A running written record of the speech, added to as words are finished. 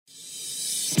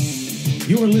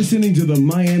You're listening to the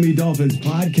Miami Dolphins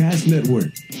Podcast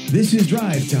Network. This is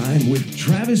Drive Time with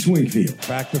Travis Wingfield.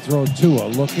 Back to throw Tua,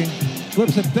 looking,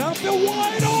 flips it downfield,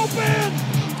 wide open!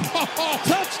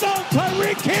 Touchdown,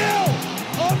 Tyreek Hill!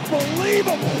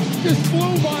 Unbelievable! Just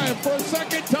flew by him for a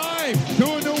second time.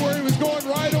 Tua knew where he was going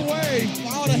right away.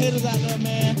 All the haters out there,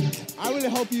 man. I really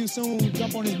hope you soon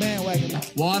jump on his bandwagon.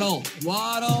 Waddle.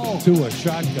 Tua,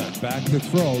 shotgun, back to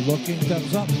throw, looking,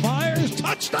 steps up, fires,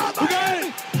 touchdown!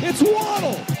 Again! It's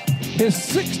Waddle! His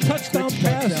sixth touchdown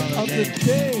pass of the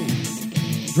day.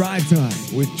 Drive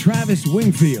Time with Travis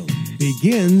Wingfield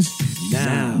begins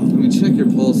now. Let me check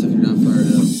your pulse if you're not fired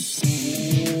up.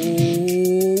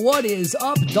 What is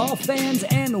up, Dolph fans,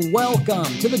 and welcome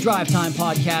to the Drive Time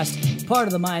Podcast, part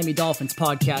of the Miami Dolphins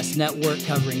Podcast Network,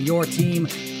 covering your team,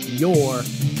 your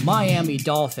Miami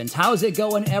Dolphins. How's it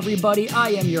going, everybody? I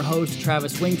am your host,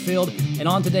 Travis Wingfield, and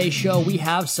on today's show, we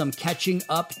have some catching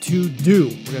up to do.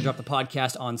 We're going to drop the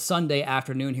podcast on Sunday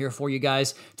afternoon here for you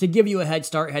guys to give you a head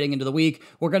start heading into the week.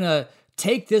 We're going to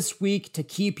take this week to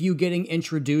keep you getting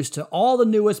introduced to all the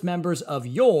newest members of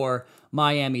your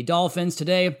Miami Dolphins.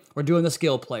 Today, we're doing the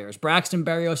skill players. Braxton,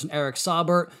 Berrios, and Eric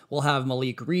Saubert. We'll have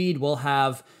Malik Reed. We'll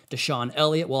have Deshaun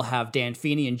Elliott. We'll have Dan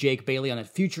Feeney and Jake Bailey on a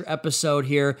future episode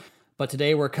here. But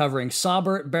today, we're covering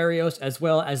Saubert, Berrios, as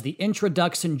well as the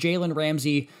introduction Jalen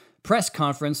Ramsey press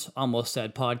conference, almost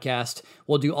said podcast.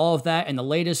 We'll do all of that and the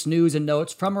latest news and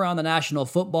notes from around the National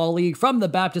Football League from the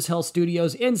Baptist Health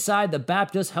Studios inside the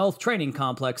Baptist Health Training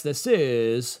Complex. This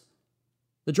is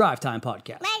the Drive Time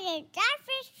Podcast.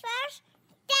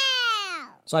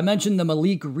 So I mentioned the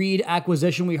Malik Reed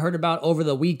acquisition we heard about over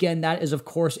the weekend. That is, of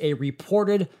course, a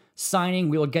reported signing.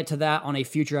 We will get to that on a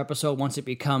future episode once it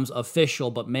becomes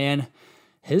official. But man,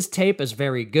 his tape is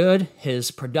very good.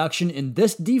 His production in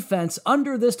this defense,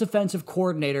 under this defensive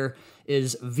coordinator,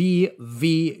 is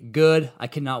VV good. I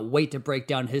cannot wait to break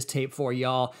down his tape for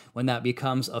y'all when that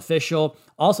becomes official.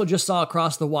 Also just saw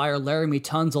across the wire, Laramie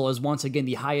Tunsil is once again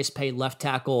the highest paid left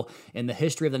tackle in the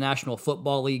history of the National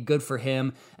Football League. Good for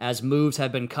him, as moves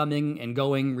have been coming and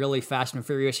going really fast and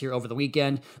furious here over the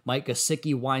weekend. Mike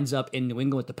Gesicki winds up in New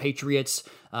England with the Patriots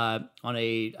on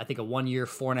I think a 1 year,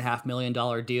 $4.5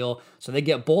 million deal. So they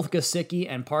get both Gesicki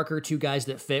and Parker, two guys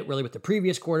that fit really with the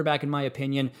previous quarterback, in my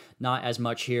opinion. Not as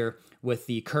much here with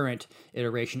the current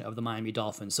iteration of the Miami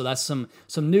Dolphins. So that's some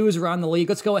news around the league.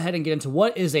 Let's go ahead and get into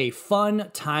what is a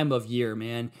fun time of year,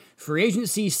 man. Free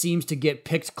agency seems to get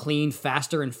picked clean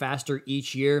faster and faster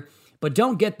each year, but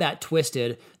don't get that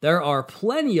twisted. There are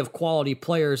plenty of quality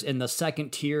players in the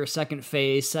second tier, second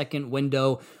phase, second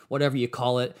window, whatever you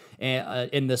call it,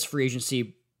 in this free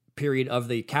agency period of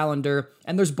the calendar,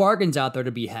 and there's bargains out there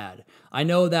to be had. I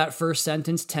know that first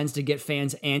sentence tends to get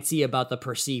fans antsy about the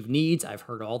perceived needs. I've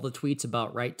heard all the tweets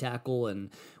about right tackle and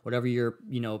whatever your,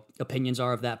 opinions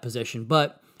are of that position,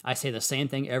 but I say the same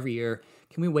thing every year.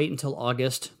 Can we wait until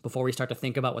August before we start to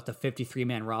think about what the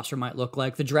 53-man roster might look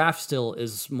like? The draft still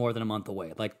is more than a month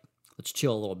away. Let's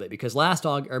chill a little bit, because last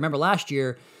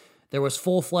year there was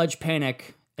full-fledged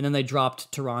panic, and then they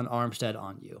dropped Teron Armstead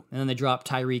on you, and then they dropped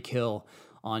Tyreek Hill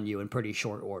on you in pretty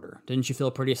short order. Didn't you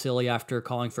feel pretty silly after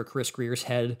calling for Chris Greer's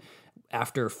head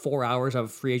after 4 hours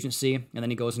of free agency, and then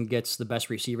he goes and gets the best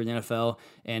receiver in the NFL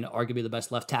and arguably the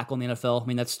best left tackle in the NFL? I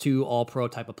mean, that's two all-pro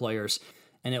type of players,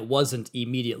 and it wasn't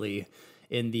immediately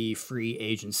in the free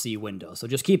agency window. So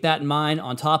just keep that in mind.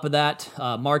 On top of that,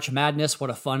 March Madness, what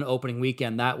a fun opening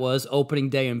weekend that was. Opening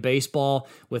day in baseball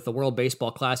with the World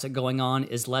Baseball Classic going on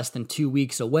is less than 2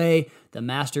 weeks away. The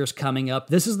Masters coming up.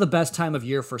 This is the best time of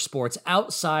year for sports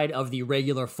outside of the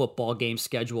regular football game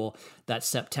schedule. That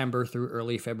September through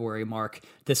early February mark.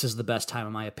 This is the best time,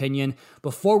 in my opinion.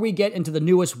 Before we get into the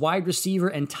newest wide receiver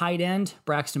and tight end,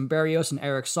 Braxton Berrios and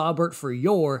Eric Saubert for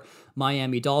your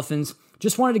Miami Dolphins,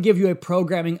 just wanted to give you a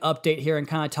programming update here and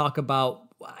kind of talk about,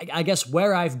 I guess,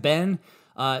 where I've been.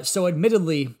 So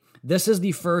admittedly, this is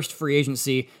the first free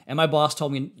agency, and my boss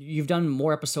told me, you've done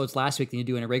more episodes last week than you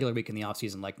do in a regular week in the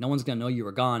offseason. No one's going to know you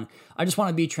were gone. I just want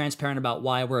to be transparent about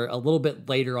why we're a little bit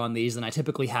later on these than I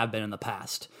typically have been in the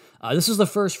past. This is the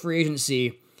first free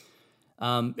agency.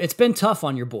 It's been tough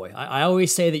on your boy. I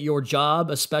always say that your job,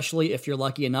 especially if you're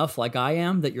lucky enough like I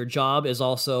am, that your job is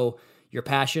also your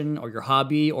passion or your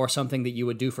hobby or something that you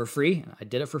would do for free. I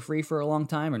did it for free for a long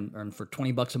time and for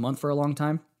 $20 a month for a long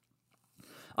time.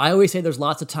 I always say there's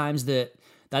lots of times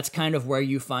that's kind of where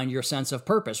you find your sense of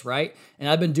purpose, right? And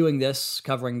I've been doing this,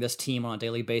 covering this team on a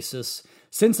daily basis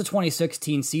since the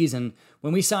 2016 season.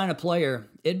 When we sign a player,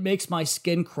 it makes my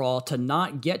skin crawl to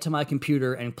not get to my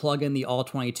computer and plug in the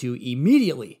All-22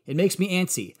 immediately. It makes me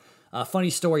antsy. Funny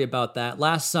story about that.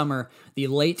 Last summer, the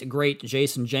late, great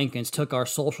Jason Jenkins took our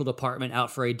social department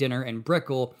out for a dinner in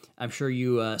Brickell. I'm sure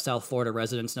you South Florida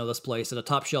residents know this place. At a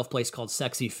top shelf place called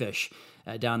Sexy Fish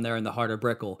down there in the heart of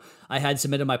Brickell. I had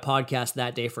submitted my podcast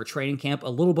that day for training camp a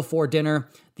little before dinner.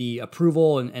 The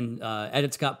approval and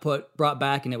edits got brought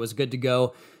back, and it was good to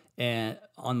go. And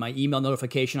on my email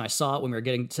notification, I saw it when we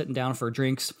were sitting down for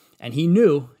drinks. And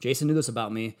Jason knew this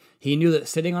about me. He knew that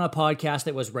sitting on a podcast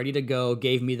that was ready to go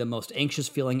gave me the most anxious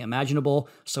feeling imaginable.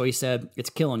 So he said,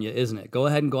 it's killing you, isn't it? Go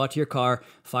ahead and go out to your car,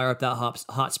 fire up that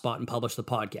hotspot, and publish the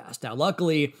podcast. Now,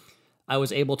 luckily, I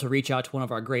was able to reach out to one of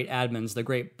our great admins, the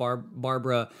great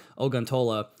Barbara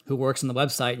Oguntola, who works on the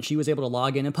website, and she was able to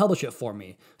log in and publish it for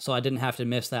me, so I didn't have to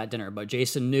miss that dinner. But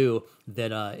Jason knew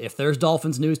that if there's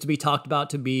Dolphins news to be talked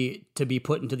about, to be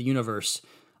put into the universe,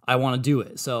 I want to do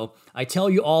it. So I tell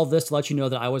you all this to let you know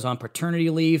that I was on paternity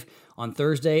leave on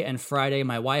Thursday and Friday.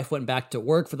 My wife went back to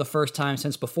work for the first time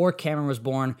since before Cameron was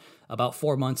born about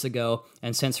 4 months ago,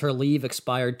 and since her leave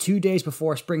expired 2 days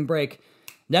before spring break.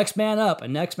 Next man up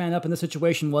in this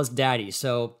situation was Daddy.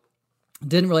 So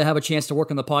didn't really have a chance to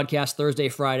work on the podcast Thursday,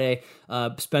 Friday.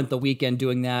 Spent the weekend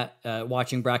doing that,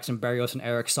 watching Braxton, Berrios, and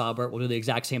Eric Saubert. We'll do the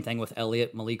exact same thing with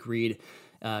Elliott, Malik Reed,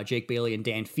 Jake Bailey, and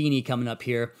Dan Feeney coming up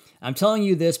here. I'm telling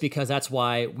you this because that's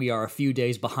why we are a few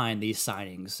days behind these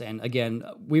signings. And again,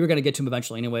 we were going to get to them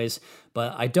eventually anyways,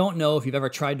 but I don't know if you've ever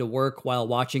tried to work while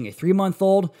watching a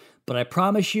 3-month-old, but I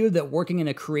promise you that working in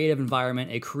a creative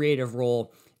environment, a creative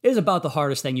role, is about the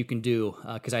hardest thing you can do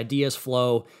because ideas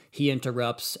flow, he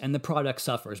interrupts, and the product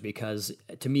suffers because,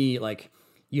 to me,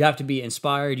 you have to be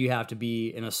inspired, you have to be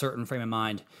in a certain frame of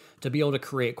mind to be able to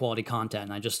create quality content,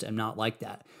 and I just am not like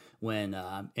that when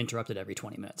interrupted every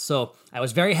 20 minutes. So I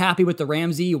was very happy with the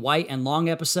Ramsey, White, and Long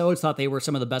episodes. Thought they were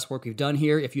some of the best work we've done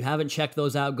here. If you haven't checked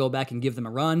those out, go back and give them a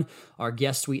run. Our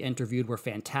guests we interviewed were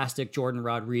fantastic: Jordan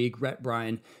Rodriguez, Rhett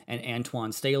Bryan, and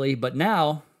Antoine Staley. But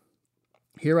now,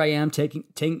 here I am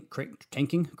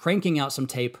cranking out some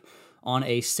tape on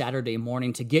a Saturday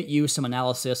morning to get you some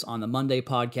analysis on the Monday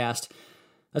podcast.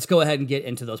 Let's go ahead and get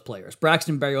into those players.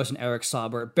 Braxton Berrios and Eric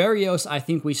Saubert. Berrios, I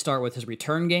think we start with his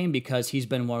return game because he's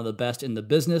been one of the best in the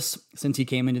business since he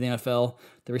came into the NFL.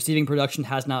 The receiving production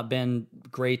has not been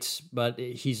great, but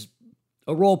he's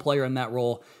a role player in that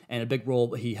role, and a big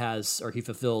role he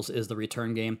fulfills is the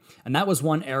return game. And that was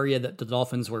one area that the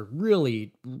Dolphins were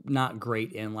really not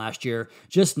great in last year.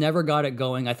 Just never got it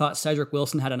going. I thought Cedric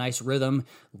Wilson had a nice rhythm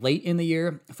late in the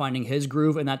year, finding his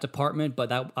groove in that department, but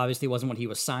that obviously wasn't what he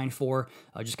was signed for.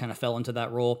 Just kind of fell into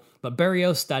that role. But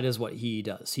Berrios, that is what he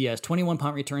does. He has 21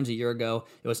 punt returns a year ago.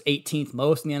 It was 18th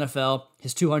most in the NFL.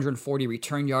 His 240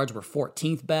 return yards were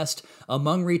 14th best.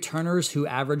 Among returners who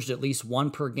averaged at least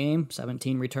one per game,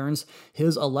 17 returns,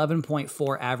 his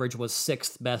 11.4 average was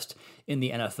 6th best in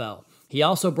the NFL. He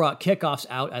also brought kickoffs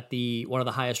out at one of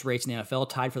the highest rates in the NFL,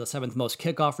 tied for the 7th most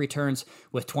kickoff returns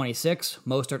with 26.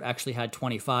 Mostert actually had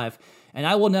 25. And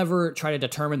I will never try to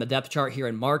determine the depth chart here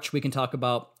in March. We can talk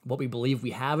about what we believe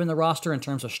we have in the roster in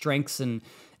terms of strengths and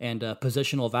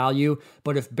positional value.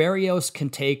 But if Berrios can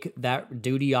take that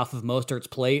duty off of Mostert's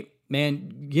plate,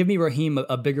 man, give me Raheem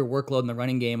a bigger workload in the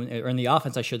running game, or in the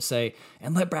offense, I should say,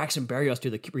 and let Braxton Berrios do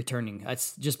the returning.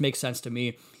 That just makes sense to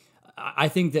me. I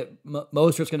think that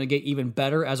Mostert's going to get even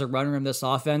better as a runner in this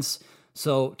offense.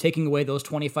 So taking away those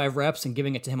 25 reps and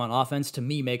giving it to him on offense, to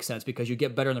me, makes sense because you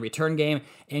get better in the return game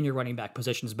and your running back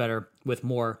position is better with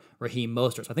more Raheem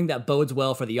Mostert. So I think that bodes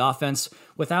well for the offense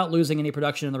without losing any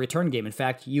production in the return game. In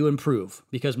fact, you improve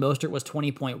because Mostert was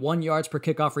 20.1 yards per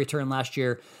kickoff return last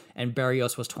year and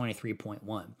Berrios was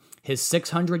 23.1. His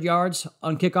 600 yards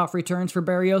on kickoff returns for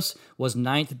Berrios was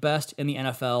 9th best in the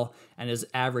NFL, and his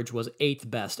average was 8th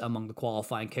best among the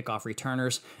qualifying kickoff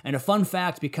returners. And a fun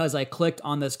fact, because I clicked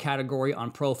on this category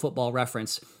on Pro Football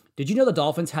Reference, did you know the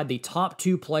Dolphins had the top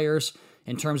 2 players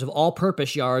in terms of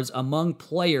all-purpose yards among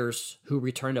players who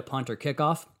returned a punt or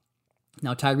kickoff?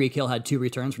 Now, Tyreek Hill had 2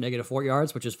 returns for -4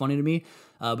 yards, which is funny to me,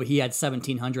 but he had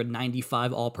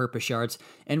 1,795 all-purpose yards,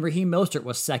 and Raheem Mostert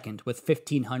was second with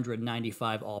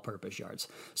 1,595 all-purpose yards.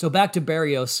 So back to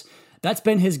Berrios. That's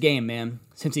been his game, man,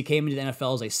 since he came into the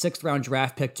NFL as a 6th-round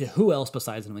draft pick to who else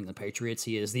besides the New England Patriots?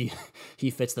 He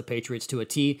fits the Patriots to a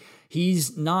T.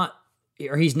 He's now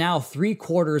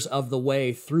 3/4 of the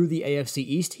way through the AFC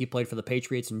East. He played for the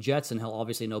Patriots and Jets, and he'll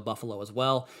obviously know Buffalo as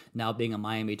well, now being a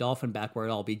Miami Dolphin, back where it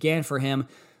all began for him.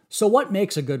 So what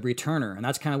makes a good returner? And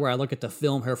that's kind of where I look at the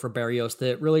film here for Berrios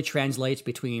that really translates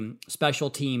between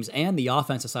special teams and the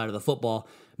offensive side of the football.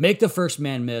 Make the first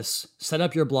man miss, set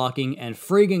up your blocking, and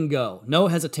friggin' go. No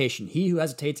hesitation. He who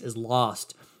hesitates is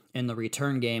lost. in the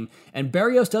return game. And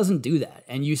Berrios doesn't do that.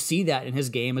 And you see that in his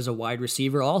game as a wide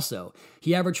receiver also.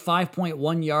 He averaged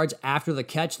 5.1 yards after the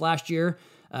catch last year.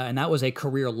 And that was a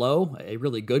career low, a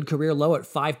really good career low at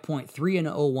 5.3 in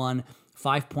 01,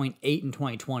 5.8 in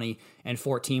 2020, and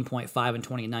 14.5 in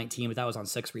 2019, but that was on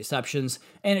 6 receptions.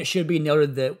 And it should be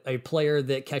noted that a player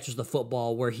that catches the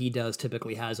football where he does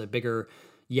typically has a bigger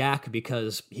yak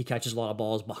because he catches a lot of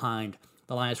balls behind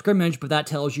the line of scrimmage, but that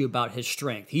tells you about his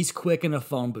strength. He's quick in a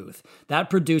phone booth. That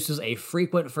produces a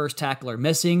frequent first tackler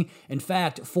missing. In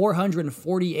fact,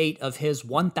 448 of his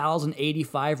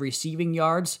 1,085 receiving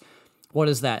yards, what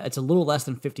is that? It's a little less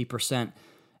than 50%.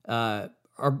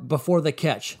 Are before the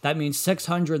catch. That means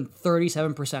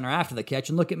 637% are after the catch.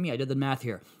 And look at me, I did the math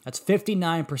here. That's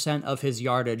 59% of his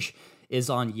yardage is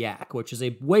on yak, which is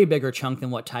a way bigger chunk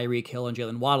than what Tyreek Hill and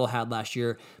Jalen Waddle had last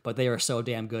year, but they are so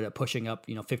damn good at pushing up,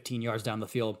 15 yards down the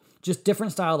field. Just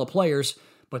different style of players,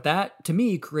 but that, to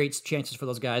me, creates chances for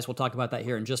those guys. We'll talk about that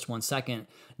here in just one second.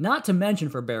 Not to mention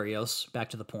for Berrios, back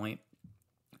to the point,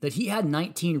 that he had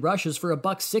 19 rushes for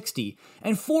 $160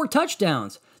 and 4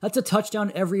 touchdowns. That's a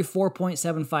touchdown every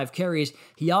 4.75 carries.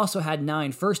 He also had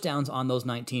 9 first downs on those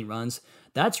 19 runs.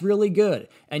 That's really good.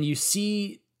 And you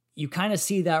kind of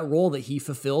see that role that he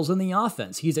fulfills in the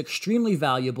offense. He's extremely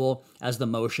valuable as the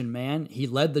motion man. He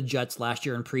led the Jets last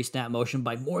year in pre-snap motion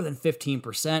by more than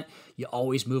 15%. You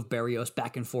always move Berrios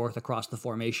back and forth across the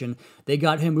formation. They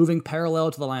got him moving parallel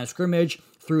to the line of scrimmage,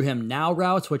 threw him now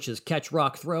routes, which is catch,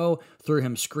 rock, throw, threw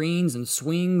him screens and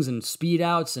swings and speed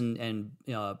outs and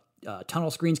tunnel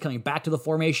screens coming back to the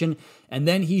formation, and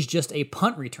then he's just a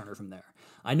punt returner from there.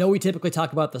 I know we typically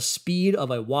talk about the speed of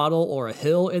a Waddle or a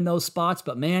Hill in those spots,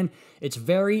 but man, it's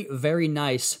very, very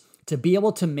nice to be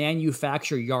able to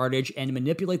manufacture yardage and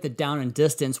manipulate the down and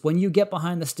distance when you get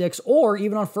behind the sticks or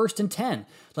even on 1st and 10.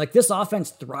 Like this offense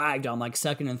thrived on like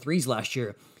 2nd and 3s last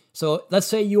year. So let's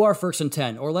say you are 1st and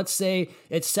 10, or let's say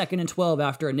it's 2nd and 12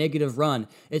 after a negative run.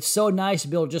 It's so nice to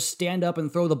be able to just stand up and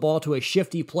throw the ball to a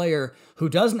shifty player who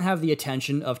doesn't have the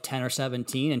attention of 10 or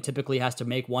 17 and typically has to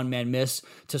make one-man miss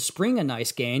to spring a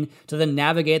nice gain to then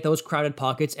navigate those crowded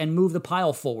pockets and move the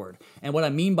pile forward. And what I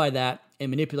mean by that in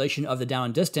manipulation of the down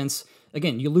and distance,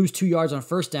 again, you lose 2 yards on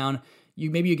 1st down, you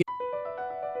get...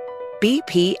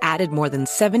 BP added more than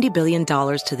 $70 billion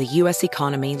to the U.S.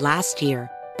 economy last year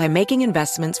by making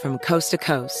investments from coast to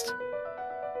coast.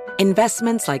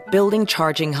 Investments like building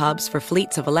charging hubs for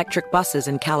fleets of electric buses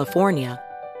in California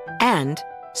and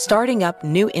starting up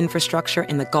new infrastructure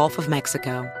in the Gulf of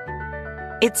Mexico.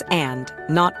 It's and,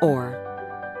 not or.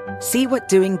 See what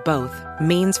doing both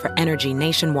means for energy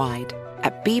nationwide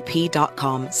at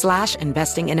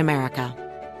bp.com/investing in America.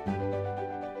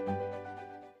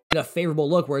 A favorable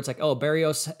look where it's like, oh,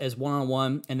 Berrios is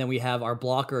one-on-one, and then we have our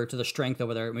blocker to the strength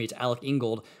over there. Maybe it's Alec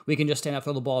Ingold. We can just stand up,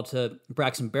 throw the ball to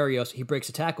Braxton Berrios. He breaks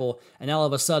a tackle, and all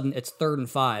of a sudden it's 3rd and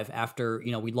 5 after,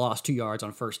 we lost 2 yards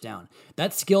on 1st down.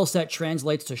 That skill set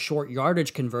translates to short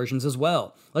yardage conversions as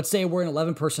well. Let's say we're in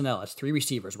 11 personnel. It's 3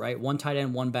 receivers, right? 1 tight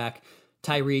end, 1 back.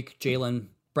 Tyreek, Jalen,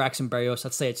 Braxton Berrios.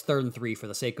 Let's say it's 3rd and 3 for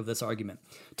the sake of this argument.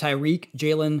 Tyreek,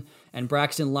 Jalen, and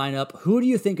Braxton line up. Who do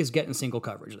you think is getting single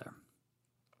coverage there?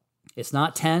 It's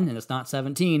not 10 and it's not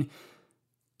 17.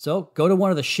 So go to one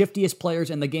of the shiftiest players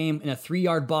in the game in a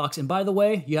 3-yard box. And by the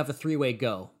way, you have a 3-way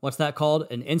go. What's that called?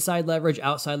 An inside leverage,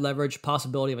 outside leverage,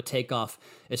 possibility of a takeoff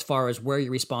as far as where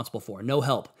you're responsible for. No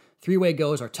help. 3-way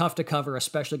goes are tough to cover,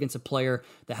 especially against a player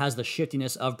that has the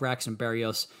shiftiness of Braxton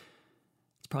Berrios.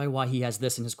 It's probably why he has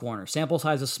this in his corner. Sample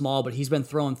size is small, but he's been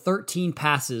throwing 13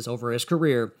 passes over his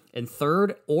career in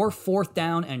 3rd or 4th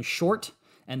down and short.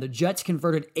 And the Jets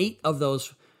converted 8 of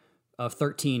those of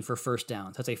 13 for 1st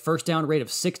downs. That's a 1st down rate of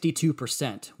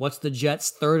 62%. What's the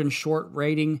Jets' 3rd and short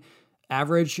rating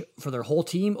average for their whole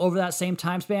team over that same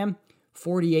time span?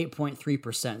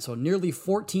 48.3%. So nearly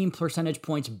 14 percentage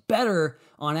points better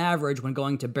on average when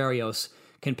going to Berrios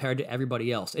compared to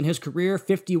everybody else. In his career,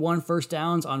 51 1st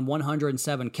downs on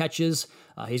 107 catches.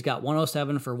 He's got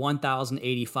 107 for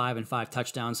 1,085 and 5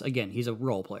 touchdowns. Again, he's a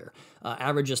role player.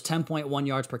 Averages 10.1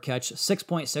 yards per catch,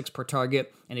 6.6 per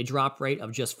target, and a drop rate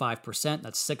of just 5%.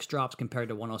 That's 6 drops compared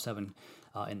to 107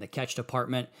 in the catch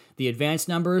department. The advanced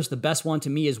numbers, the best one to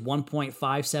me is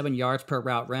 1.57 yards per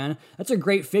route ran. That's a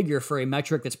great figure for a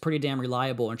metric that's pretty damn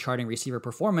reliable in charting receiver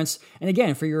performance. And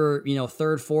again, for your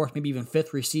 3rd, 4th, maybe even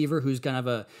 5th receiver who's kind of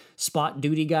a spot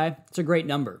duty guy, it's a great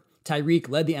number. Tyreek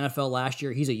led the NFL last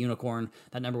year. He's a unicorn.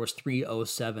 That number was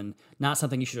 307. Not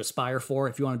something you should aspire for.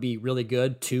 If you want to be really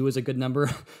good, 2 is a good number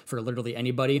for literally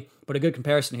anybody. But a good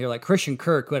comparison here, like Christian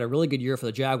Kirk, who had a really good year for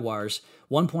the Jaguars,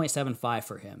 1.75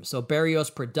 for him. So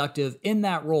Berrios productive in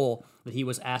that role that he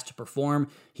was asked to perform.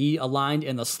 He aligned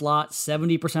in the slot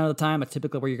 70% of the time. That's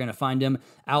typically where you're going to find him.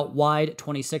 Out wide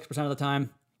 26% of the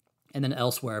time. And then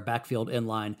elsewhere, backfield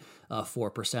inline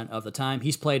 4% of the time.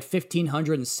 He's played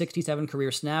 1,567 career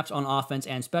snaps on offense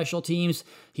and special teams.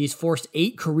 He's forced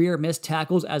 8 career missed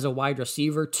tackles as a wide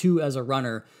receiver, 2 as a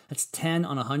runner. That's 10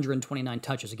 on 129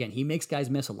 touches. Again, he makes guys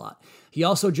miss a lot. He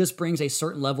also just brings a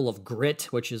certain level of grit,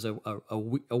 which is a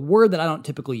word that I don't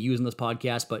typically use in this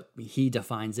podcast, but he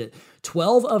defines it.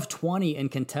 12 of 20 in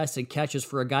contested catches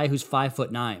for a guy who's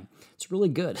 5'9". It's really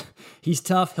good. He's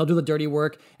tough. He'll do the dirty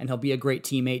work, and he'll be a great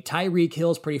teammate. Tyreek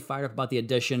Hill's pretty fired up about the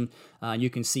addition.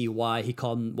 You can see why. He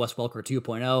called him Wes Welker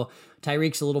 2.0.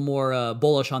 Tyreek's a little more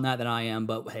bullish on that than I am,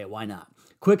 but hey, why not?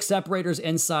 Quick separators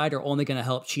inside are only going to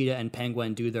help Cheetah and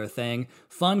Penguin do their thing.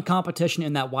 Fun competition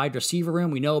in that wide receiver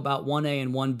room. We know about 1A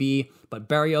and 1B, but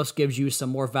Berrios gives you some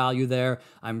more value there.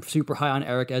 I'm super high on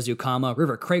Eric Ezukama.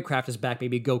 River Craycraft is back,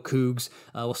 baby. Go Cougs.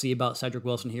 We'll see about Cedric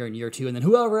Wilson here in year 2. And then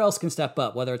whoever else can step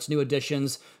up, whether it's new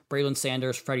additions, Braylon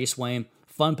Sanders, Freddie Swain.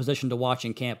 Fun position to watch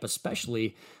in camp,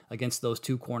 especially against those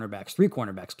 3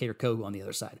 cornerbacks, Cater Kohu on the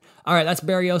other side. All right, that's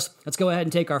Berrios. Let's go ahead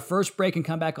and take our first break and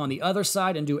come back on the other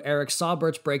side and do Eric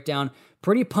Saubert's breakdown.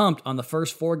 Pretty pumped on the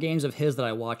first 4 games of his that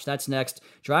I watched. That's next.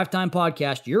 Drive Time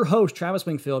Podcast, your host, Travis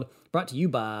Wingfield, brought to you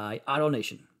by Auto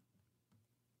Nation.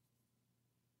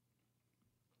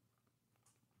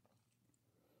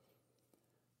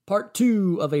 Part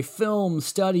 2 of a film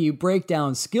study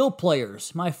breakdown, skill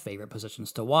players, my favorite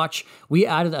positions to watch. We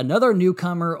added another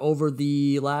newcomer over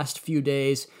the last few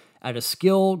days at a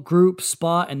skill group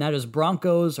spot, and that is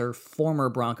Broncos, or former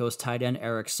Broncos tight end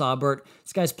Eric Saubert.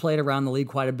 This guy's played around the league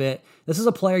quite a bit. This is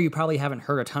a player you probably haven't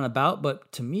heard a ton about, but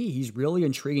to me, he's really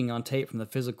intriguing on tape from the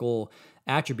physical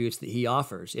attributes that he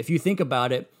offers. If you think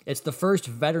about it, it's the first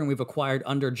veteran we've acquired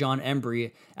under John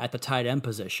Embry at the tight end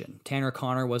position. Tanner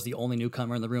Connor was the only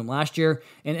newcomer in the room last year,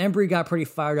 and Embry got pretty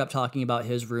fired up talking about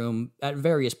his room at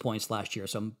various points last year.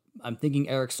 So I'm thinking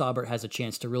Eric Saubert has a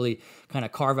chance to really kind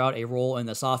of carve out a role in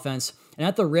this offense. And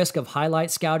at the risk of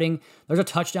highlight scouting, there's a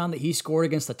touchdown that he scored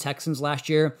against the Texans last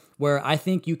year where I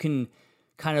think you can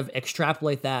kind of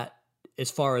extrapolate that as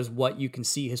far as what you can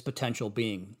see his potential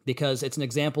being, because it's an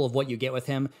example of what you get with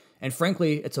him. And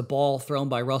frankly, it's a ball thrown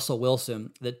by Russell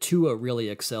Wilson that Tua really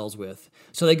excels with.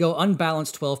 So they go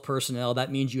unbalanced 12 personnel.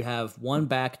 That means you have 1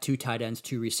 back, 2 tight ends,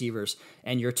 2 receivers,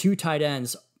 and your 2 tight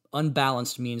ends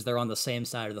unbalanced means they're on the same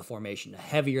side of the formation, a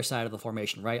heavier side of the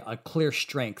formation, right? A clear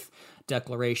strength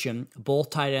declaration, both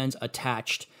tight ends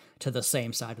attached to the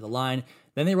same side of the line.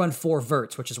 Then they run 4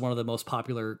 verts, which is one of the most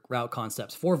popular route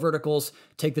concepts. 4 verticals,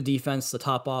 take the defense, the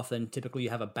top off, then typically you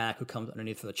have a back who comes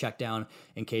underneath for the check down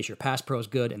in case your pass pro is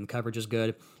good and the coverage is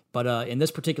good. But in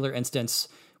this particular instance,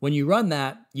 when you run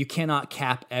that, you cannot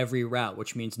cap every route,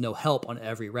 which means no help on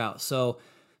every route. So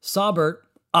Saubert,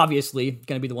 obviously,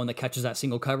 going to be the one that catches that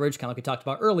single coverage, kind of like we talked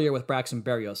about earlier with Braxton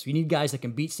Berrios. You need guys that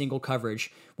can beat single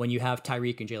coverage when you have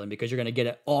Tyreek and Jalen because you're going to get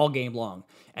it all game long.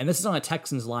 And this is on a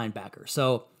Texans linebacker.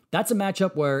 So that's a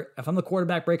matchup where if I'm the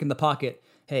quarterback breaking the pocket,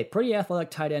 hey, pretty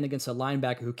athletic tight end against a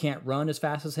linebacker who can't run as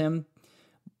fast as him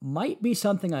might be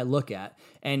something I look at.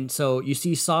 And so you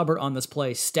see Saubert on this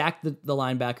play, stack the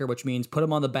linebacker, which means put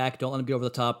him on the back, don't let him get over the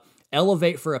top,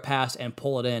 elevate for a pass and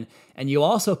pull it in. And you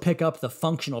also pick up the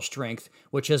functional strength,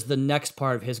 which is the next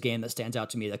part of his game that stands out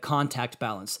to me, the contact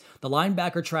balance. The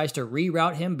linebacker tries to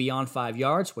reroute him beyond 5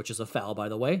 yards, which is a foul, by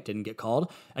the way, didn't get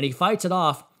called, and he fights it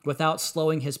off without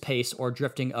slowing his pace or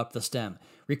drifting up the stem.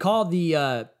 Recall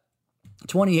the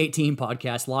 2018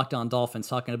 podcast, Locked On Dolphins,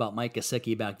 talking about Mike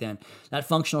Gesicki back then. That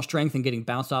functional strength and getting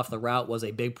bounced off the route was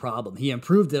a big problem. He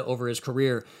improved it over his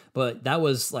career, but that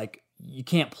was like, you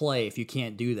can't play if you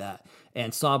can't do that.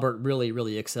 And Saubert really,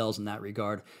 really excels in that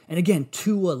regard. And again,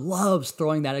 Tua loves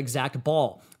throwing that exact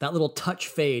ball, that little touch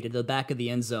fade into the back of the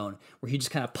end zone where he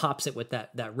just kind of pops it with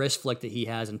that wrist flick that he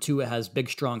has. And Tua has big,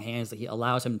 strong hands that he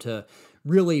allows him to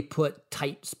really put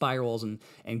tight spirals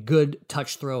and good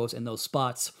touch throws in those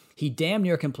spots. He damn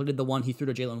near completed the one he threw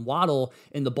to Jalen Waddle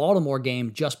in the Baltimore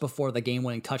game just before the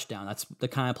game-winning touchdown. That's the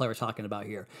kind of play we're talking about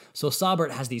here. So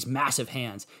Saubert has these massive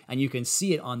hands, and you can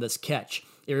see it on this catch.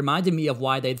 it reminded me of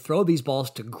why they'd throw these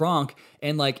balls to Gronk.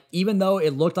 And like, even though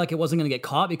it looked like it wasn't going to get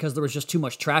caught because there was just too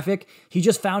much traffic, he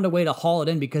just found a way to haul it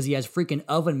in because he has freaking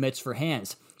oven mitts for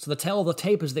hands. So the tale of the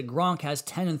tape is that Gronk has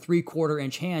 10 3/4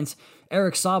 inch hands.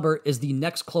 Eric Saubert is the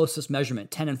next closest measurement,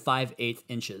 10 5/8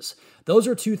 inches. Those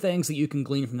are two things that you can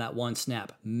glean from that one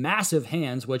snap. Massive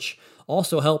hands, which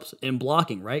also helps in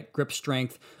blocking, right? Grip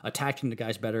strength, attacking the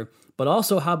guys better. But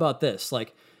also, how about this?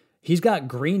 Like, he's got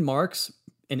green marks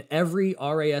in every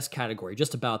RAS category,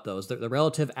 just about those. The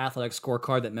relative athletic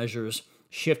scorecard that measures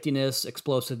shiftiness,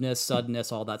 explosiveness,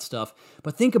 suddenness, all that stuff.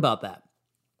 But think about that.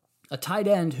 A tight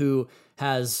end who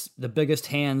has the biggest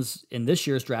hands in this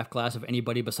year's draft class of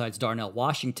anybody besides Darnell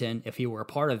Washington, if he were a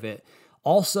part of it,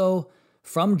 also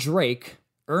from Drake,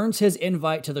 earns his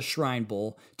invite to the Shrine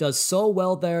Bowl, does so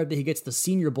well there that he gets the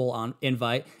Senior Bowl on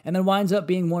invite, and then winds up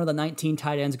being one of the 19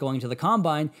 tight ends going to the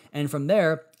Combine, and from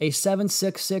there, a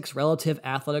 7.66 relative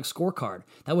athletic scorecard.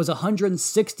 That was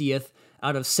 160th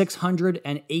out of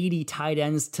 680 tight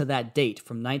ends to that date,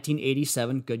 from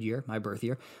 1987, good year, my birth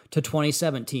year, to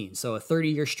 2017. So a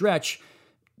 30-year stretch,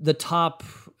 the top,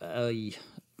 I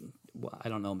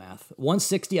don't know math,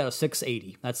 160 out of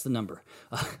 680. That's the number.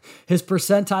 His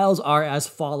percentiles are as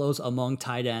follows among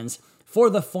tight ends. For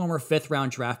the former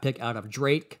 5th-round draft pick out of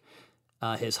Drake,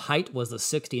 his height was the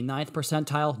 69th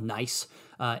percentile. Nice.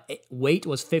 Weight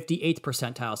was 58th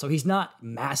percentile. So he's not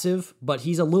massive, but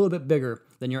he's a little bit bigger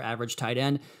than your average tight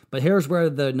end. But here's where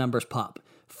the numbers pop.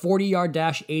 40-yard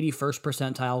dash, 81st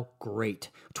percentile. Great.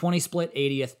 20 split,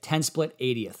 80th. 10 split,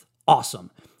 80th. Awesome.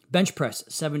 Bench press,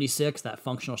 76, that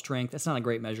functional strength. That's not a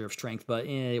great measure of strength, but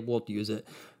we'll use it.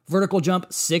 Vertical jump,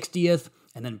 60th.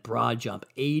 And then broad jump,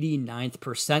 89th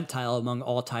percentile among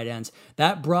all tight ends.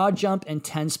 That broad jump and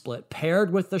 10 split,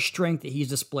 paired with the strength that he's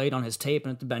displayed on his tape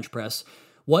and at the bench press,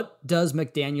 what does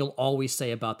McDaniel always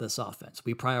say about this offense?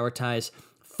 We prioritize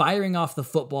firing off the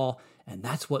football, and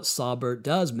that's what Saubert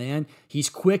does, man. He's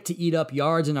quick to eat up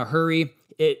yards in a hurry.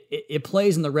 It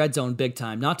plays in the red zone big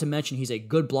time, not to mention he's a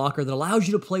good blocker that allows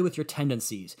you to play with your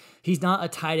tendencies. He's not a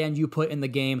tight end you put in the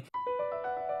game.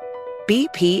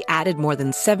 BP added more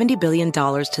than $70 billion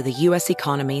to the U.S.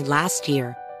 economy last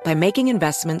year by making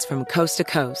investments from coast to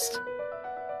coast.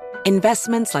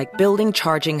 Investments like building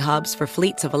charging hubs for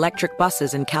fleets of electric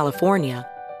buses in California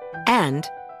and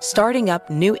starting up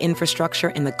new infrastructure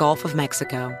in the Gulf of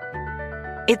Mexico.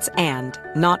 It's and,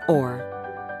 not or.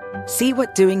 See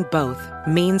what doing both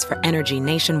means for energy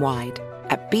nationwide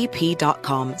at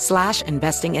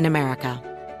bp.com/investing in America.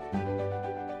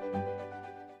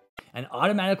 And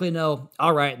automatically know,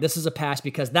 all right, this is a pass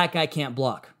because that guy can't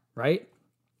block, right?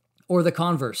 Or the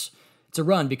converse. It's a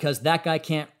run because that guy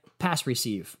can't pass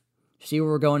receive. See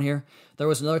where we're going here? There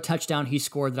was another touchdown he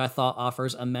scored that I thought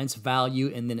offers immense value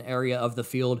in an area of the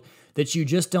field that you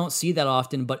just don't see that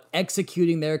often, but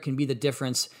executing there can be the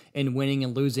difference in winning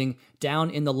and losing down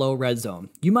in the low red zone.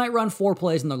 You might run 4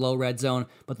 plays in the low red zone,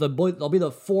 but they'll be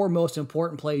the 4 most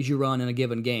important plays you run in a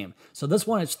given game. So this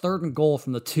one is 3rd and goal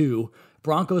from the 2.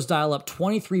 Broncos dial up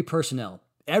 23 personnel.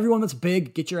 Everyone that's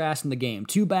big, get your ass in the game.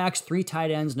 2 backs, 3 tight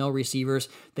ends, no receivers.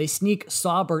 They sneak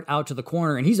Saubert out to the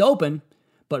corner, and he's open,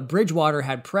 but Bridgewater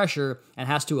had pressure and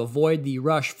has to avoid the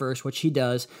rush first, which he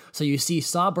does. So you see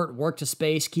Saubert work to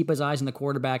space, keep his eyes on the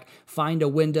quarterback, find a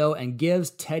window, and gives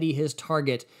Teddy his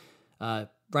target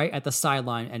right at the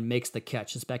sideline and makes the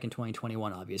catch. It's back in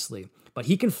 2021, obviously. But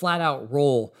he can flat out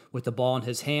roll with the ball in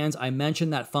his hands. I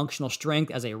mentioned that functional strength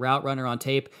as a route runner on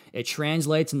tape. It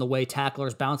translates in the way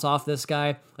tacklers bounce off this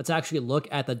guy. Let's actually look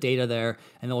at the data there,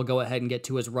 and then we'll go ahead and get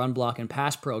to his run block and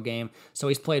pass pro game. So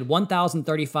he's played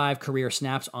 1,035 career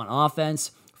snaps on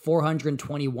offense,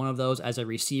 421 of those as a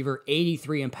receiver,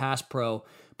 83 in pass pro,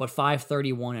 but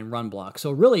 531 in run block.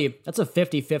 So really, that's a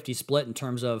 50-50 split in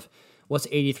terms of what's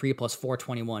 83 plus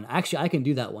 421? Actually, I can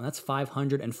do that one. That's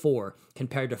 504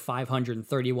 compared to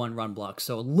 531 run blocks.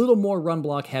 So a little more run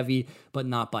block heavy, but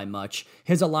not by much.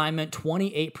 His alignment,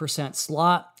 28%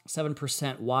 slot,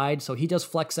 7% wide. So he does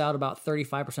flex out about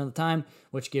 35% of the time,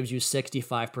 which gives you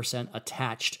 65%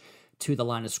 attached to the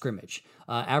line of scrimmage.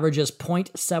 Averages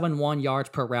 0.71 yards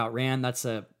per route ran. That's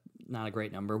not a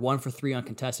great number. 1 for 3 on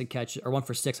contested catches, or 1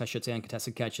 for 6, I should say, on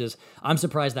contested catches. I'm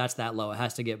surprised that's that low. It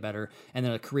has to get better. And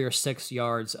then a career 6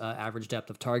 yards average depth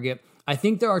of target. I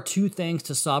think there are 2 things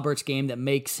to Saubert's game that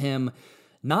makes him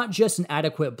not just an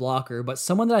adequate blocker, but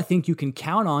someone that I think you can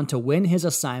count on to win his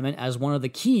assignment as one of the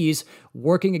keys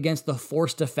working against the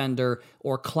force defender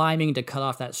or climbing to cut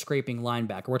off that scraping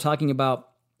linebacker. We're talking about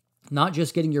not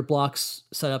just getting your blocks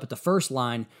set up at the first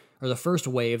line or the first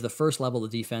wave, the first level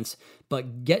of the defense,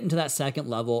 but get into that second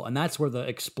level, and that's where the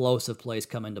explosive plays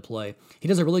come into play. He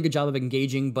does a really good job of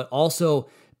engaging, but also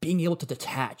being able to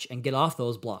detach and get off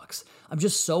those blocks. I'm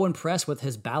just so impressed with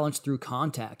his balance through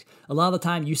contact. A lot of the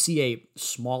time you see a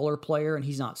smaller player, and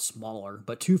he's not smaller,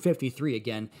 but 253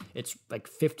 again, it's like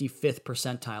 55th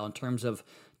percentile in terms of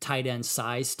tight end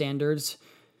size standards.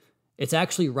 It's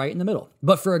actually right in the middle.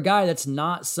 But for a guy that's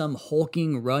not some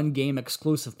hulking run game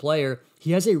exclusive player,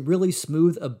 he has a really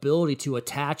smooth ability to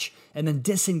attach and then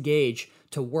disengage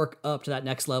to work up to that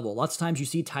next level. Lots of times you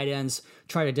see tight ends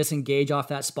try to disengage off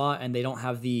that spot and they don't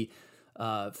have the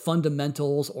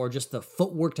fundamentals or just the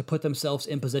footwork to put themselves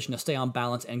in position to stay on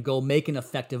balance and go make an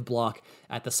effective block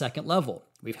at the second level.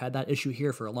 We've had that issue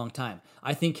here for a long time.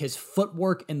 I think his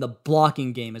footwork in the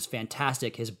blocking game is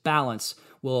fantastic. His balance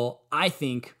will, I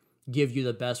think, give you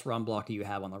the best run blocker you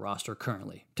have on the roster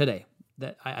currently, today.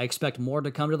 That I expect more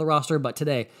to come to the roster, but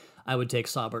today I would take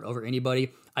Saubert over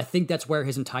anybody. I think that's where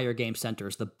his entire game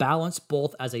centers. The balance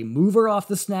both as a mover off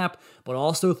the snap, but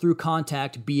also through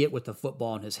contact, be it with the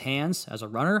football in his hands as a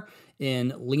runner,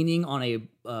 in leaning on a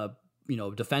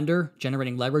defender,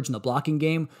 generating leverage in the blocking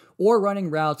game, or running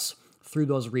routes through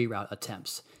those reroute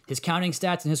attempts. His counting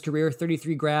stats in his career,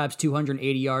 33 grabs,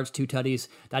 280 yards, 2 tutties.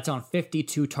 That's on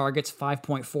 52 targets,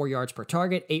 5.4 yards per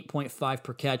target, 8.5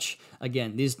 per catch.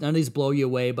 Again, none of these blow you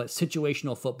away, but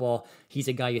situational football, he's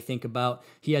a guy you think about.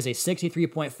 He has a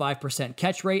 63.5%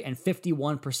 catch rate, and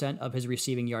 51% of his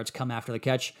receiving yards come after the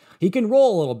catch. He can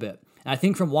roll a little bit. And I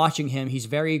think from watching him, he's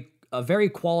a very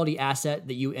quality asset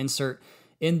that you insert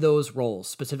in those roles,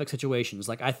 specific situations.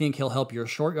 Like, I think he'll help your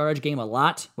short yardage game a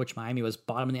lot, which Miami was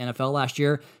bottom in the NFL last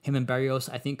year. Him and Berrios,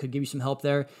 I think, could give you some help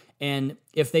there. And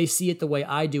if they see it the way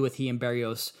I do with he and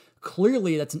Berrios,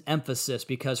 clearly that's an emphasis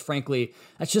because, frankly,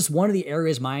 that's just one of the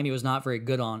areas Miami was not very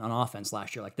good on offense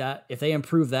last year. Like that, if they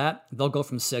improve that, they'll go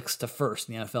from 6th to 1st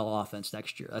in the NFL offense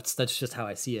next year. That's just how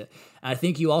I see it. And I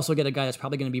think you also get a guy that's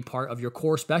probably going to be part of your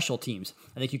core special teams.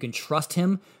 I think you can trust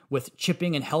him with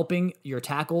chipping and helping your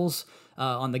tackles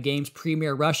on the game's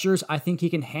premier rushers. I think he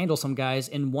can handle some guys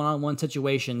in one-on-one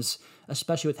situations,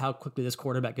 especially with how quickly this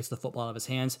quarterback gets the football out of his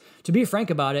hands. To be frank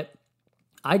about it,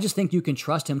 I just think you can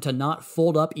trust him to not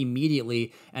fold up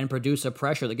immediately and produce a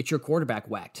pressure that gets your quarterback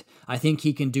whacked. I think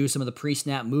he can do some of the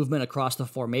pre-snap movement across the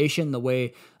formation, the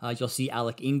way you'll see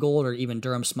Alec Ingold or even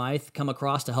Durham Smythe come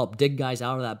across to help dig guys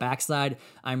out of that backside.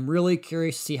 I'm really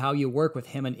curious to see how you work with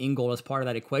him and Ingold as part of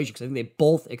that equation because I think they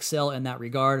both excel in that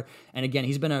regard. And again,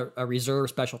 he's been a reserve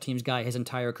special teams guy his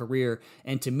entire career,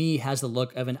 and to me has the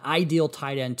look of an ideal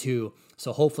tight end too.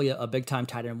 So hopefully a big-time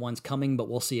tight end one's coming, but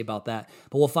we'll see about that.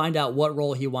 But we'll find out what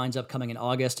role he winds up coming in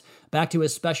August. Back to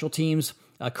his special teams,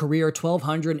 career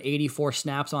 1,284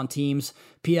 snaps on teams.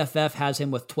 PFF has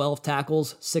him with 12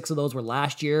 tackles. 6 of those were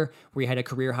last year, where he had a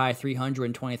career-high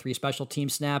 323 special team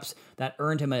snaps. That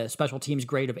earned him a special teams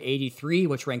grade of 83,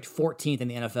 which ranked 14th in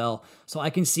the NFL. So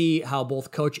I can see how both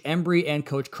Coach Embry and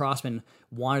Coach Crossman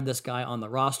wanted this guy on the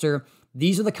roster.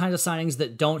 These are the kinds of signings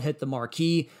that don't hit the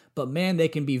marquee, but man, they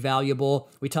can be valuable.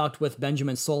 We talked with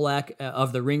Benjamin Solak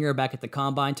of The Ringer back at the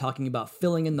Combine, talking about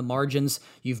filling in the margins.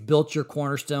 You've built your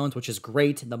cornerstones, which is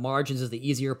great. The margins is the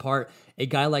easier part. A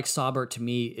guy like Saubert, to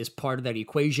me, is part of that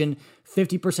equation.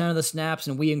 50% of the snaps,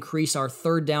 and we increase our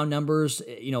third down numbers,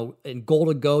 and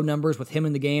goal-to-go numbers with him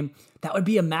in the game. That would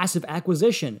be a massive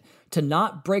acquisition. To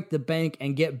not break the bank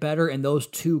and get better in those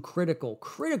two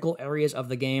critical areas of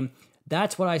the game,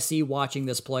 that's what I see watching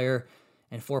this player.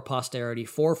 And for posterity,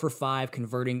 4 for 5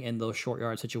 converting in those short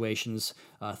yard situations,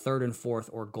 3rd and 4th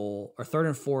or goal, or 3rd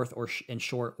and 4th or in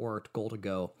short or goal to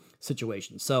go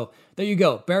situations. So there you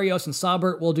go. Berrios and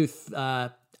Saubert. We'll do,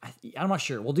 I'm not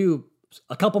sure. We'll do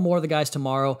a couple more of the guys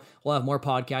tomorrow. We'll have more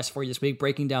podcasts for you this week,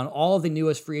 breaking down all of the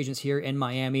newest free agents here in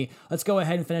Miami. Let's go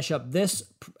ahead and finish up this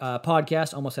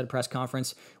podcast, almost had a press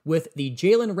conference, with the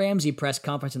Jalen Ramsey press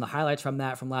conference and the highlights from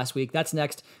that from last week. That's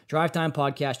next. Drive Time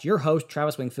Podcast, your host,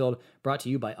 Travis Wingfield, brought to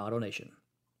you by Auto Nation.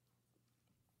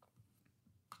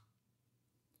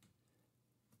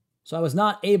 So I was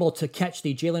not able to catch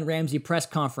the Jalen Ramsey press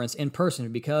conference in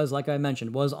person because, like I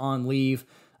mentioned, was on leave.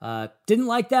 Didn't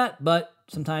like that, but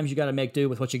sometimes you got to make do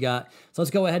with what you got. So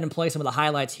let's go ahead and play some of the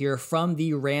highlights here from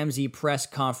the Ramsey press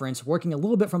conference, working a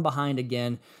little bit from behind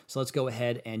again. So let's go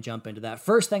ahead and jump into that.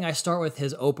 First thing, I start with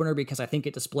his opener because I think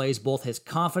it displays both his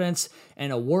confidence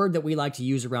and a word that we like to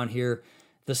use around here,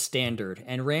 the standard.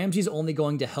 And Ramsey's only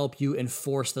going to help you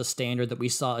enforce the standard that we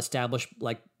saw established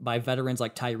by veterans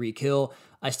like Tyreek Hill.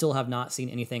 I still have not seen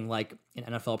anything like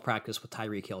an NFL practice with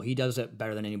Tyreek Hill. He does it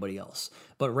better than anybody else.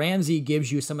 But Ramsey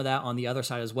gives you some of that on the other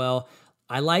side as well.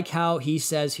 I like how he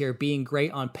says here, being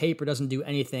great on paper doesn't do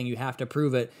anything. You have to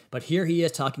prove it. But here he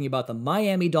is talking about the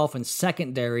Miami Dolphins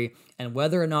secondary and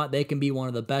whether or not they can be one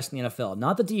of the best in the NFL.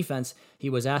 Not the defense. He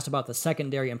was asked about the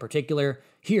secondary in particular.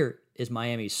 Here is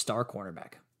Miami's star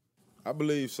cornerback. I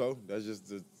believe so. That's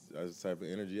the type of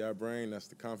energy I bring. That's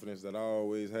the confidence that I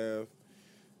always have.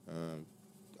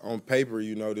 On paper,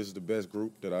 this is the best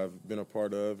group that I've been a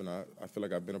part of, and I feel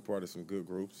like I've been a part of some good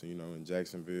groups, in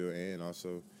Jacksonville and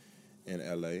also in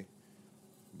L.A.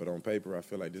 But on paper, I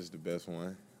feel like this is the best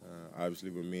one.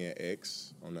 Obviously, with me and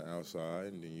X on the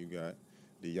outside, and then you got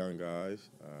the young guys.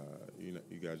 You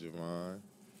got Javon.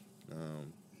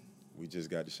 We just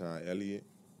got Deshaun Elliott,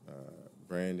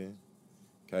 Brandon,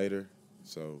 Cater.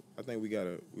 So I think we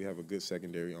have a good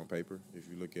secondary on paper if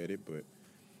you look at it, but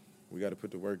we got to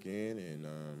put the work in,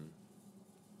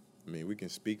 and we can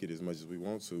speak it as much as we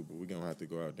want to, but we're gonna have to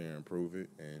go out there and prove it,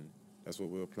 and that's what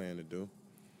we're planning to do.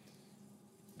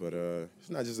 But it's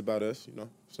not just about us,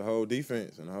 It's the whole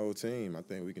defense and the whole team. I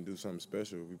think we can do something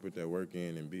special if we put that work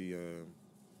in and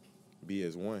be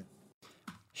as one.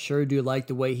 Sure do like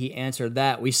the way he answered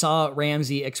that. We saw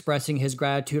Ramsey expressing his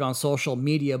gratitude on social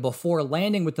media before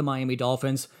landing with the Miami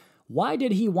Dolphins. Why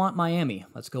did he want Miami?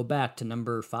 Let's go back to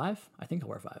number 5. I think he'll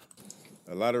wear 5.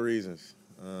 A lot of reasons.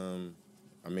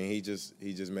 He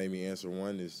just made me answer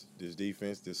one, this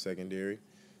defense, this secondary.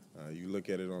 You look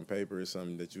at it on paper, it's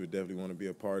something that you would definitely want to be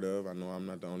a part of. I know I'm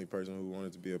not the only person who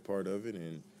wanted to be a part of it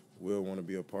and will want to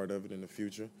be a part of it in the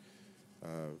future.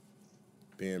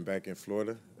 Being back in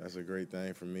Florida, that's a great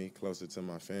thing for me, closer to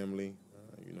my family.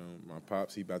 My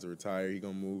pops, he about to retire. He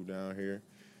going to move down here.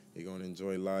 He going to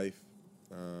enjoy life.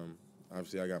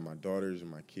 Obviously, I got my daughters and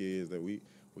my kids that we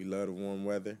love the warm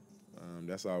weather.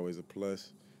 That's always a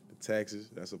plus. The taxes,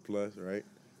 that's a plus, right?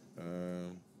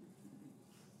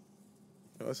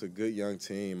 It's a good young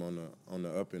team on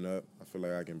the up and up. I feel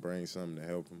like I can bring something to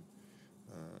help them.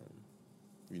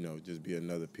 Just be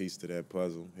another piece to that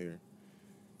puzzle here.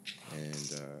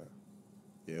 And,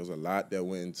 it was a lot that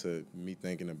went into me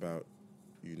thinking about,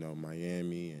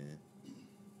 Miami, and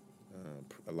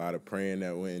a lot of praying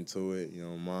that went into it.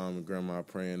 Mom and grandma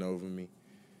praying over me.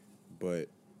 But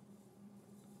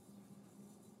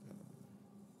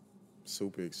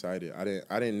super excited.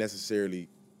 I didn't necessarily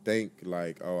think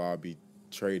like, I'll be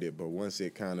traded, but once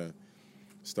it kind of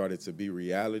started to be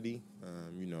reality,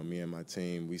 me and my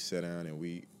team, we sat down and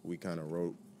we kind of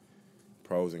wrote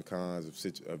pros and cons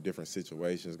of different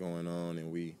situations going on,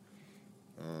 and we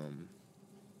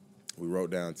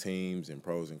wrote down teams and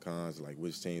pros and cons, like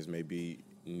which teams may be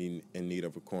in need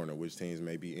of a corner, which teams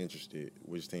may be interested,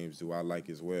 which teams do I like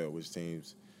as well, which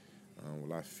teams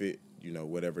will I fit,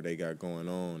 whatever they got going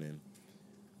on. And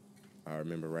I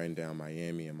remember writing down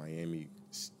Miami, and Miami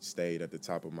stayed at the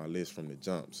top of my list from the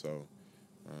jump. So,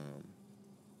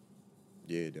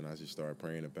 then I just started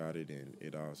praying about it, and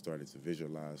it all started to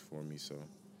visualize for me. So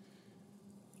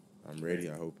I'm ready.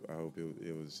 I hope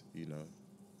it was,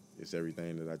 it's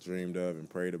everything that I dreamed of and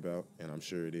prayed about, and I'm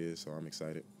sure it is. So I'm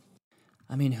excited.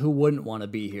 Who wouldn't want to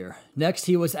be here? Next,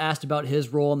 he was asked about his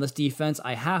role in this defense.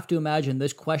 I have to imagine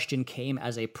this question came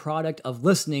as a product of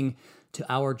listening to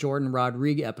our Jordan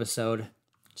Rodriguez episode.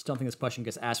 Just don't think this question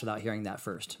gets asked without hearing that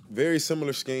first. Very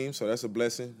similar scheme, so that's a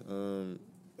blessing.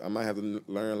 I might have to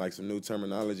learn like some new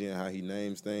terminology and how he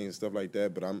names things and stuff like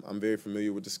that, but I'm very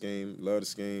familiar with the scheme, love the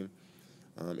scheme.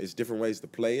 It's different ways to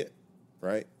play it,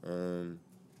 right? And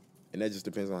that just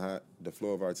depends on how the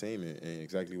flow of our team and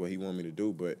exactly what he want me to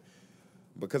do. But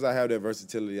because I have that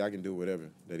versatility, I can do whatever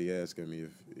that he asks of me.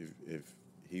 If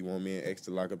he want me and X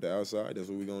to lock up the outside, that's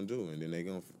what we're going to do. And then they're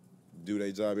going to do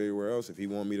their job everywhere else. If he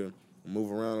want me to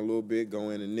move around a little bit, go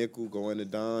in the nickel, go in the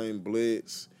dime,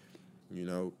 blitz,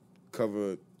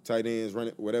 cover tight ends, run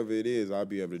it, whatever it is, I'll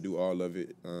be able to do all of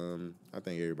it. I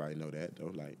think everybody know that,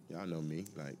 though. Like, y'all know me.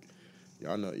 Like,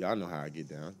 y'all know how I get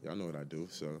down. Y'all know what I do.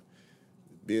 So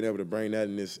being able to bring that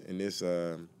in this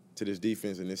to this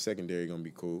defense and this secondary going to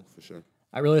be cool for sure.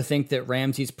 I really think that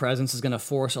Ramsey's presence is going to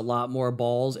force a lot more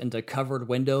balls into covered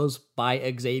windows by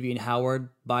Xavier Howard,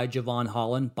 by Javon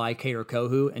Holland, by Kader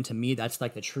Kohu. And to me, that's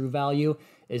like the true value,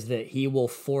 is that he will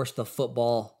force the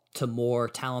football to more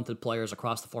talented players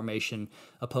across the formation,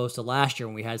 opposed to last year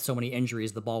when we had so many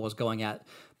injuries. The ball was going at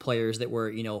players that were,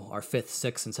 our 5th,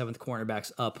 6th, and 7th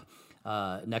cornerbacks up,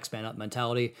 next man up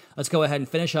mentality. Let's go ahead and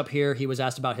finish up here. He was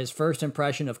asked about his first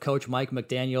impression of Coach Mike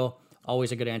McDaniel.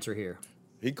 Always a good answer here.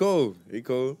 He cool.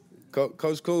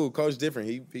 Coach cool. Coach different.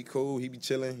 He cool. He be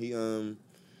chilling. He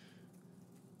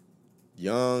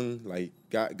young, like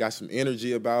got some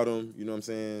energy about him. You know what I'm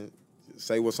saying?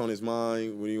 Say what's on his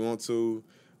mind when you want to.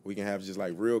 We can have just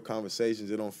like real conversations.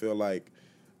 It don't feel like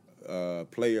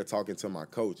player talking to my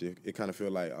coach. It kind of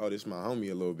feel like, oh, this is my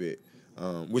homie a little bit,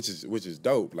 which is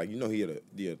dope. Like, he had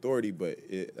the authority, but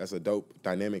that's a dope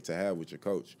dynamic to have with your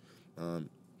coach.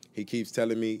 He keeps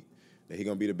telling me that he's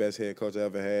going to be the best head coach I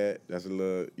ever had. That's a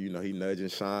little, he nudging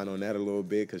Sean on that a little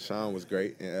bit because Sean was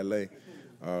great in L.A.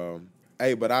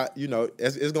 Hey, but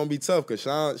it's going to be tough because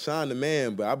Sean the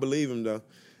man, but I believe him, though,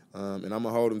 and I'm going to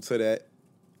hold him to that.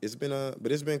 It's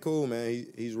been cool, man.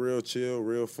 He's real chill,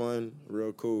 real fun,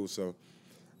 real cool, so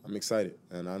I'm excited.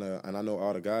 And I know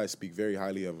all the guys speak very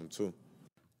highly of him, too.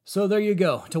 So there you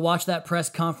go. To watch that press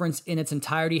conference in its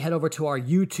entirety, head over to our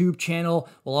YouTube channel.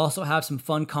 We'll also have some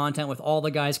fun content with all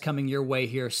the guys coming your way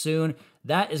here soon.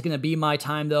 That is going to be my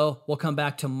time, though. We'll come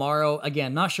back tomorrow.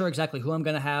 Again, not sure exactly who I'm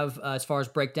going to have as far as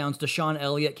breakdowns. Deshaun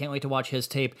Elliott, can't wait to watch his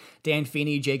tape. Dan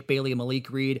Feeney, Jake Bailey, and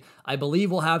Malik Reed. I believe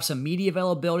we'll have some media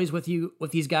availabilities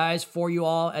with these guys for you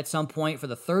all at some point for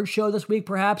the third show this week,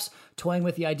 perhaps, toying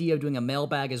with the idea of doing a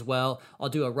mailbag as well. I'll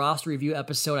do a roster review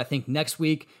episode, I think, next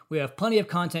week. We have plenty of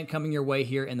content coming your way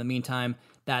here in the meantime.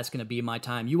 That's going to be my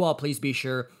time. You all please be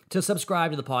sure to subscribe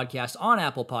to the podcast on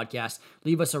Apple Podcasts.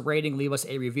 Leave us a rating, leave us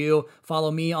a review. Follow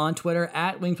me on Twitter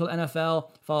at Wingfield NFL.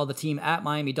 Follow the team at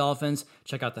Miami Dolphins.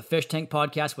 Check out the Fish Tank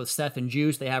podcast with Steph and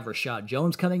Juice. They have Rashad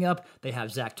Jones coming up. They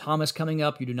have Zach Thomas coming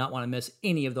up. You do not want to miss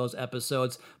any of those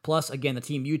episodes. Plus, again, the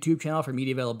team YouTube channel for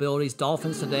media availabilities.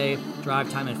 Dolphins Today,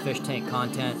 Drive Time, and Fish Tank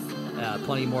content.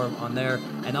 Plenty more on there.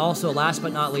 And also, last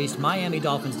but not least,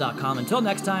 MiamiDolphins.com. Until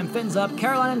next time, fins up,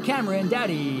 Caroline and Cameron,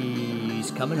 Daddy's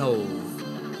coming home.